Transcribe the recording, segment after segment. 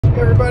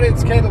Everybody,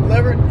 it's Caleb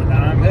Leverett, and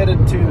I'm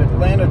headed to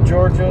Atlanta,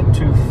 Georgia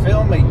to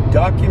film a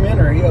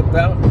documentary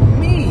about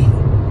me.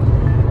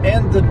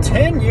 And the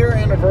 10-year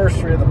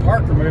anniversary of the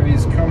Parker movie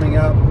is coming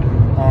up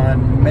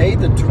on May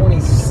the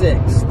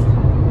 26th.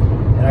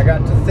 And I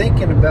got to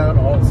thinking about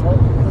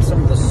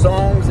some of the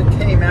songs that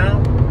came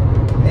out,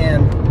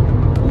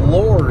 and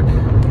Lorde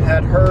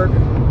had her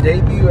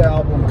debut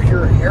album,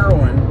 Pure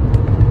Heroin.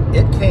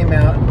 It came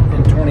out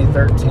in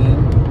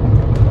 2013.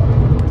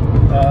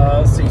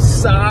 Let's see,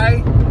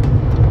 Psy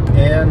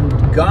and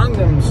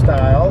Gangnam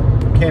Style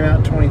came out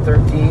in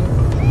 2013,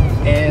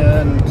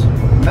 and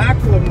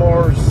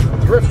Macklemore's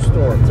Thrift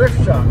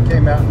Shop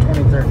came out in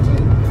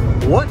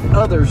 2013. What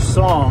other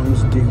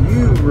songs do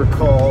you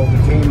recall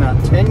that came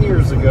out 10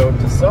 years ago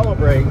to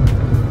celebrate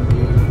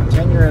the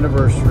 10-year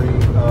anniversary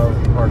of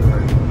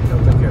Parker?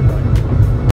 Take care, bye.